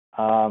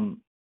 The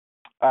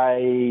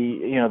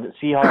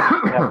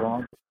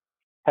Seahawks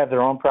have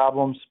their own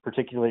problems,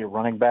 particularly at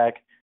running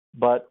back,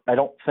 but I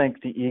don't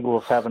think the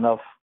Eagles have enough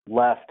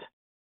left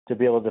to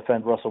be able to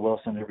defend Russell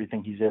Wilson and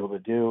everything he's able to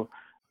do.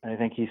 And I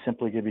think he's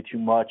simply going to be too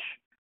much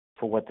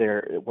for what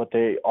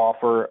they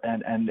offer.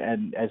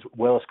 And as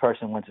well as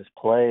Carson Wentz has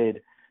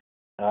played,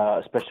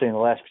 especially in the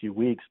last few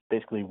weeks,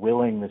 basically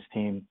willing this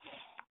team,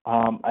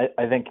 I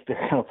think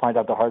they're going to find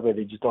out the hard way.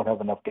 They just don't have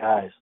enough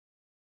guys.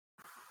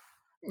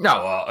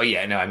 No,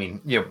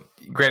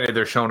 granted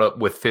they're showing up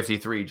with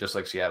 53 just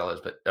like Seattle is,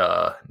 but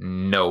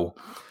no.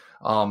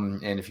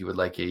 And if you would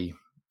like a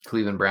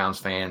Cleveland Browns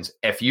fans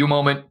FU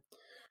moment,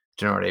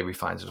 Generard Avery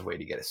finds his way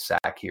to get a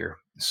sack here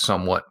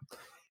somewhat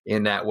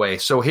in that way.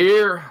 So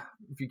here,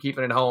 if you're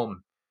keeping it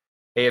home,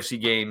 AFC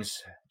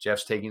games,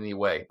 Jeff's taking the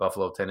away.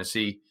 Buffalo,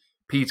 Tennessee.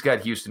 Pete's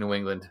got Houston, New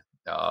England.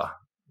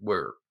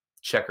 We're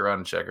checker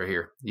on checker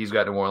here. He's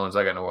got New Orleans.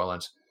 I got New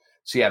Orleans.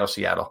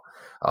 Seattle.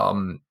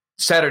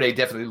 Saturday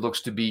definitely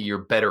looks to be your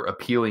better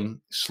appealing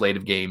slate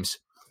of games.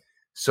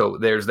 So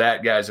there's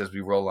that, guys, as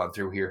we roll on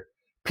through here.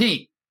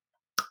 Pete,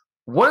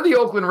 one of the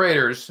Oakland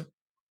Raiders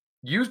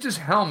used his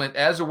helmet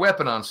as a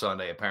weapon on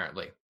Sunday,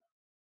 apparently.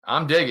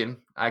 I'm digging.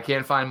 I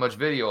can't find much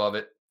video of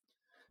it.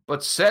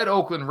 But said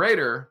Oakland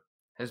Raider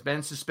has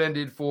been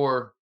suspended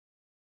for,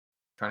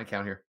 trying to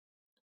count here,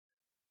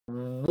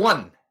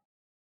 one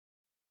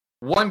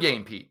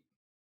game, Pete.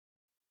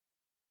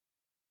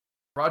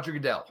 Roger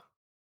Goodell.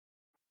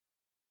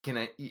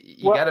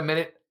 You got a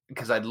minute?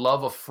 Because I'd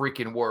love a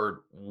freaking word.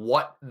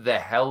 What the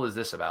hell is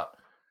this about?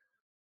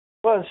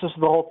 Well, it's just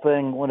the whole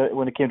thing. When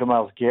it came to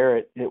Myles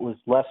Garrett, it was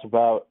less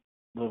about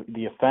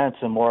the offense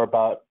and more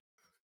about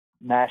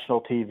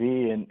national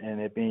TV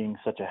and it being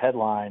such a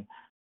headline.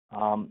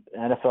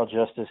 NFL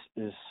justice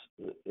is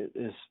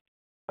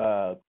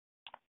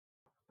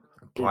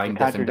blind,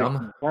 deaf, and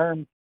dumb.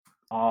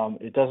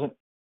 It doesn't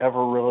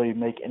ever really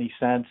make any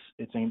sense.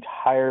 It's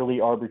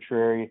entirely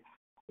arbitrary.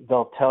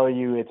 They'll tell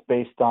you it's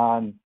based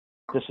on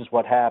this is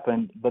what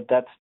happened, but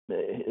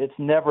it's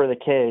never the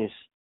case.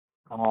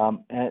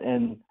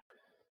 And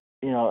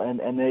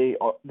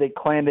they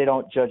claim they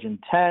don't judge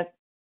intent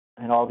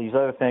and all these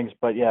other things,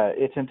 but yeah,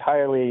 it's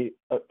entirely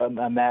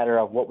a matter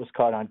of what was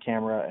caught on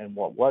camera and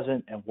what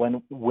wasn't, and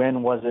when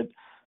was it,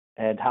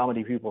 and how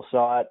many people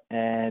saw it.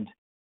 And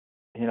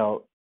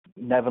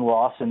Nevin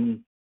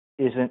Lawson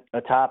isn't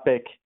a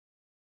topic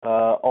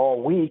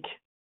all week,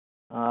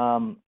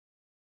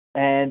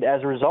 and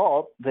as a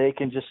result, they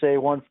can just say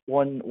one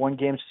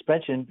game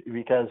suspension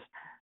because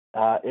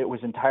it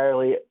was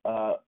entirely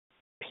a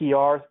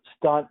PR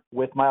stunt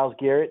with Myles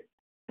Garrett,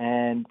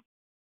 and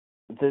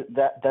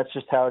that's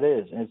just how it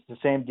is. And it's the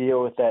same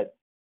deal with that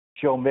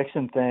Joe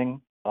Mixon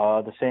thing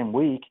the same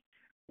week,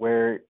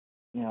 where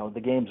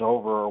the game's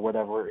over or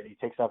whatever, and he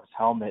takes off his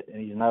helmet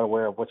and he's not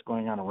aware of what's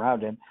going on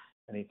around him,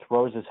 and he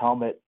throws his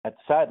helmet at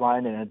the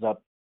sideline and ends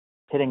up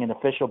hitting an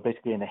official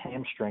basically in the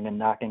hamstring and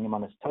knocking him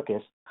on his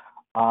tuchus.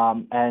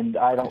 And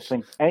I don't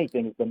think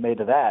anything has been made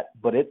of that,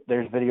 but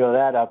there's video of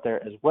that out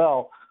there as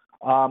well.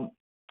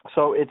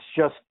 So it's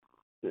just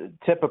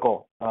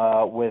typical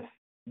with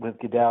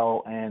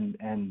Goodell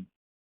and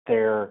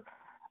their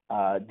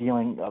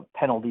dealing of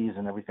penalties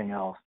and everything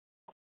else.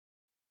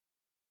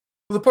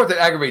 Well, the part that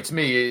aggravates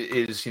me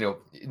is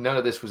none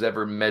of this was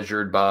ever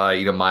measured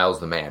by Myles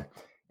the man,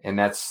 and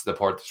that's the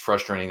part that's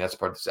frustrating. That's the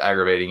part that's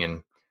aggravating.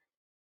 And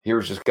here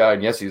was this guy,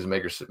 and yes, he's a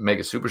mega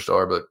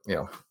superstar, but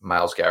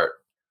Myles Garrett,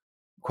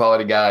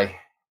 quality guy,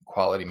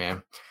 quality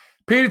man.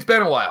 Pete, it's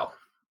been a while.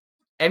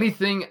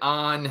 Anything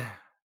on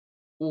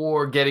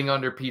or getting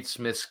under Pete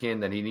Smith's skin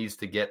that he needs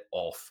to get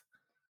off?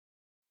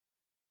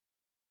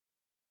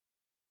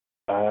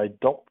 I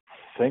don't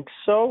think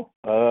so.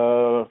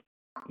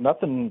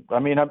 Nothing. I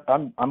mean,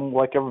 I'm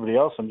like everybody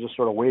else. I'm just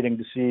sort of waiting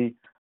to see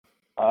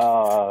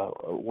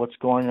what's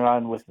going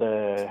on with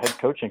the head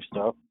coaching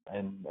stuff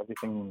and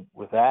everything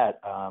with that.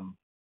 I'm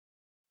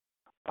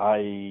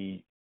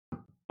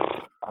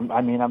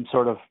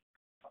sort of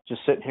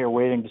just sitting here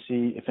waiting to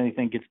see if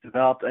anything gets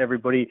developed.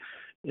 Everybody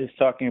is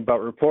talking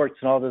about reports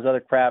and all this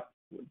other crap,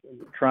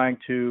 trying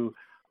to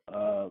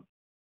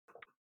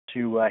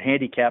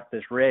handicap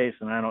this race,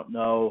 and I don't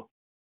know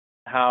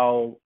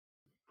how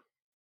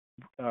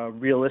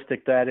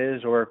realistic that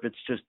is, or if it's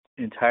just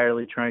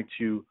entirely trying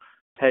to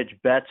hedge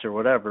bets or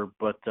whatever.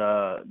 But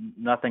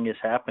nothing has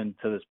happened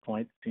to this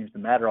point. It seems to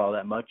matter all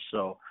that much,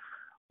 so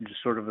I'm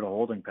just sort of in a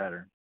holding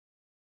pattern.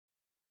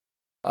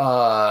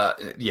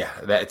 Yeah,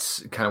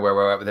 that's kind of where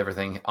we're at with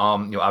everything.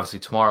 Obviously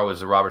tomorrow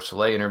is the Robert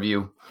Saleh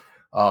interview.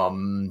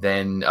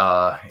 Then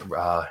Brian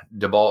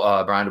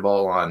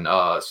Daboll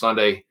on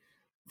Sunday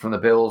from the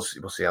Bills.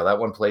 We'll see how that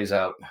one plays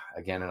out.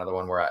 Again, another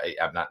one where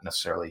I'm not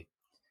necessarily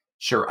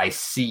sure I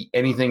see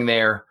anything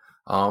there.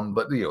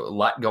 But a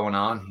lot going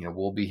on.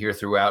 We'll be here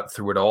through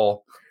it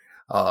all.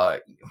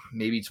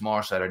 Maybe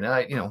tomorrow, Saturday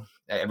night.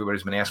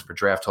 Everybody's been asking for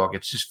draft talk.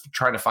 It's just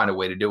trying to find a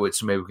way to do it.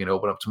 So maybe we can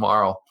open up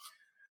tomorrow.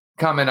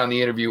 Comment on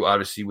the interview,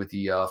 obviously, with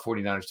the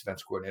 49ers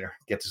defense coordinator.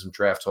 Get to some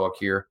draft talk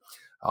here.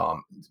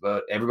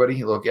 But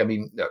everybody, look, I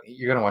mean,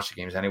 you're going to watch the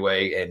games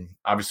anyway. And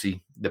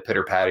obviously the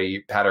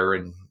patter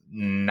and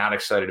not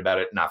excited about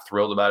it, not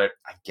thrilled about it.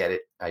 I get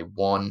it. I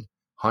 100%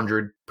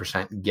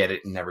 get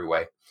it in every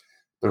way.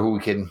 But who are we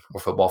kidding?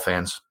 We're football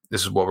fans.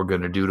 This is what we're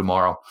going to do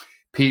tomorrow.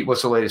 Pete,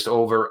 what's the latest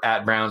over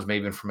at Browns,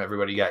 maybe from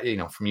everybody got,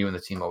 from you and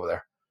the team over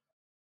there?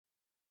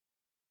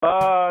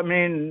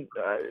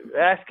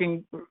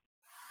 Asking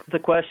the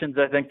questions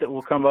I think that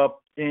will come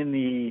up in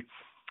the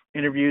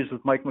interviews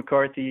with Mike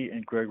McCarthy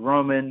and Greg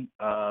Roman,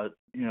 Joe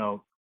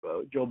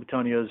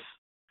Bitonio's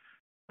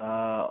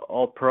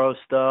all-pro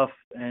stuff,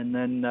 and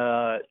then,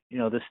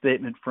 the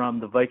statement from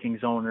the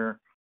Vikings owner,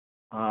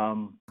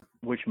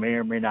 which may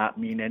or may not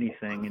mean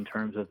anything in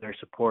terms of their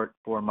support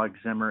for Mike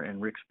Zimmer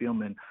and Rick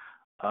Spielman.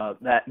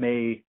 That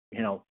may,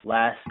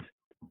 last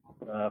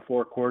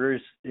 4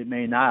 quarters. It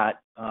may not,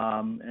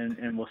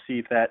 and we'll see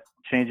if that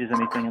changes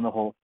anything in the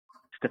whole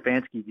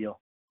Stefanski deal.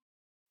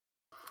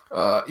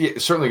 Yeah,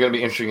 certainly going to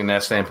be interesting in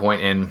that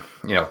standpoint. And,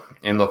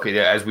 and look,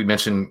 as we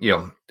mentioned,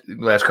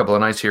 last couple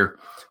of nights here,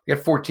 we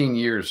got 14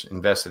 years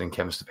invested in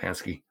Kevin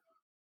Stefanski.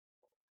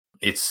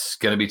 It's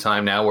going to be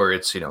time now where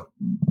it's,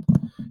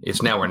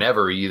 it's now or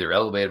never. You either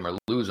elevate him or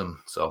lose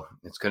him. So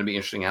it's going to be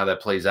interesting how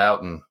that plays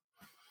out. And,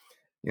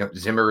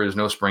 Zimmer is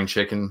no spring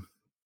chicken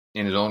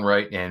in his own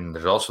right. And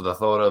there's also the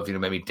thought of,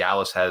 maybe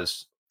Dallas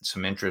has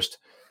some interest.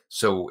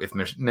 So if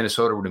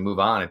Minnesota were to move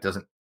on, it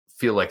doesn't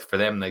feel like for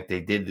them like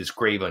they did this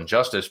grave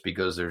injustice,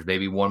 because there's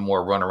maybe one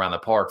more run around the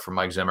park for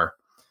Mike Zimmer.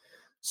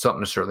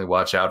 Something to certainly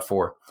watch out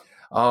for.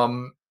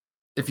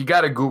 If you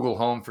got a Google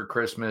Home for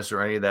Christmas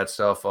or any of that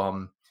stuff,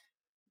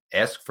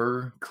 ask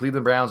for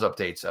Cleveland Browns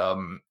updates.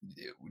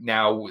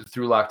 Now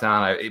through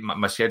lockdown,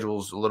 my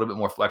schedule's a little bit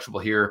more flexible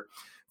here.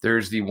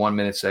 There's the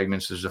 1-minute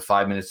segments. There's the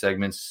 5-minute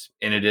segments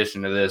in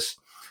addition to this.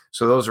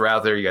 So those are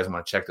out there. You guys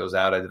want to check those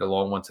out. I did a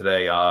long one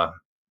today.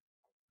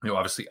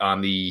 Obviously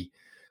on the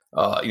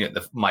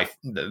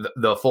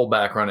the full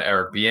background of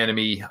Eric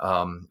Bieniemy.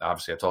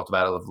 Obviously I talked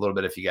about it a little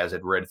bit. If you guys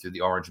had read through the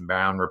Orange and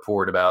Brown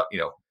report about,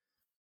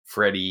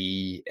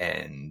 Freddie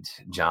and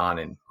John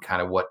and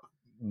kind of what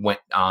went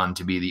on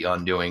to be the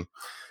undoing.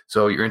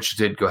 So you're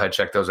interested, go ahead,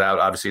 check those out.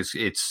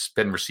 Obviously it's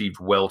been received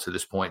well to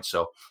this point.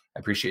 So I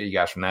appreciate you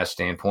guys from that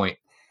standpoint.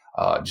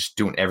 Just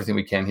doing everything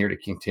we can here to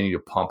continue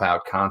to pump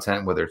out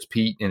content, whether it's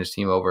Pete and his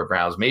team over at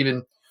Browns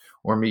Maven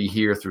or me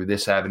here through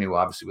this avenue,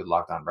 obviously with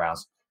Locked On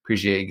Browns.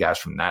 Appreciate you guys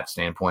from that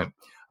standpoint.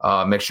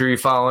 Make sure you're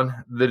following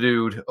the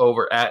dude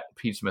over at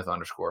Pete Smith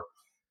 _.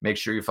 Make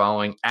sure you're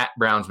following at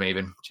Browns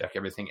Maven. Check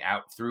everything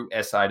out through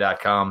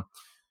SI.com.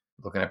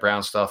 Looking at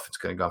Brown stuff, it's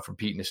going to go from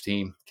Pete and his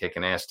team,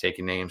 kicking ass,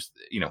 taking names.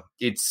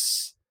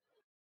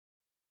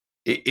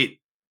 We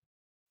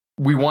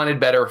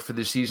wanted better for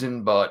the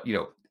season, but,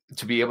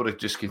 to be able to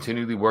just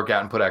continually work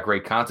out and put out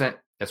great content,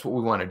 that's what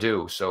we want to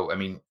do. So,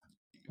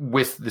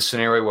 with the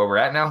scenario where we're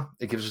at now,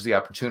 it gives us the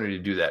opportunity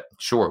to do that.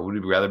 Sure, would we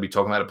rather be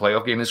talking about a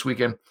playoff game this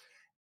weekend?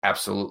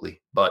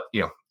 Absolutely. But,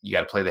 you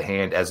got to play the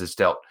hand as it's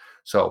dealt.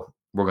 So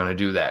we're going to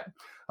do that.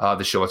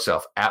 The show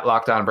itself, at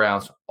Locked On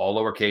Browns, all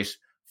lowercase,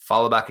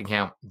 follow back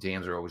account.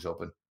 DMs are always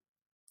open.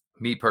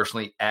 Me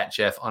personally, at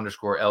Jeff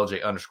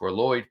 _LJ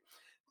 _Lloyd.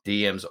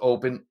 DMs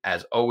open,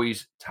 as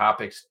always.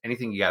 Topics,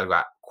 anything you guys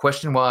got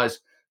question-wise,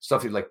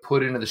 stuff you'd like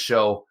put into the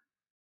show,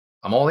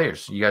 I'm all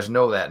ears. You guys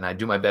know that, and I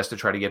do my best to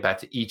try to get back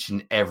to each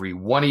and every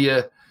one of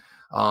you.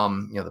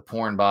 The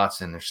porn bots,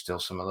 and there's still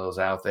some of those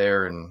out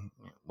there, and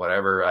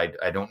whatever.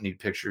 I don't need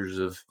pictures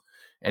of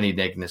any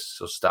nakedness,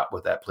 so stop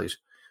with that, please.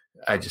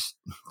 I just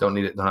don't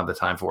need it. Don't have the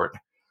time for it.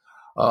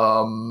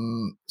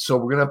 So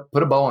we're gonna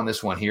put a bow on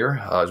this one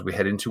here as we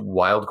head into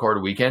Wild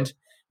Card Weekend.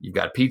 You've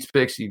got Pete's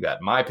picks, you've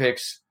got my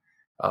picks.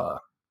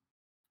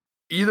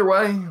 Either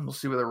way, we'll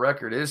see what the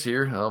record is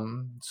here.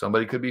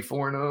 Somebody could be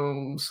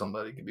 4-0,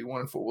 somebody could be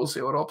 1-4. We'll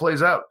see how it all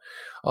plays out.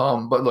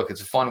 But look,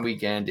 it's a fun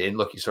weekend, and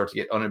look, you start to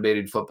get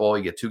unabated football.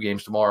 You get 2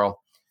 games tomorrow,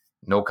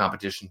 no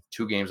competition.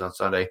 2 games on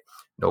Sunday,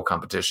 no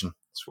competition.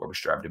 That's where we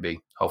strive to be.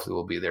 Hopefully,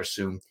 we'll be there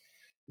soon.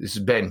 This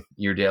has been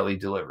your daily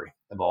delivery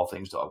of all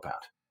things Dog Pound.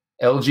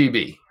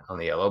 LGB on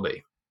the LOB.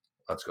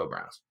 Let's go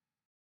Browns.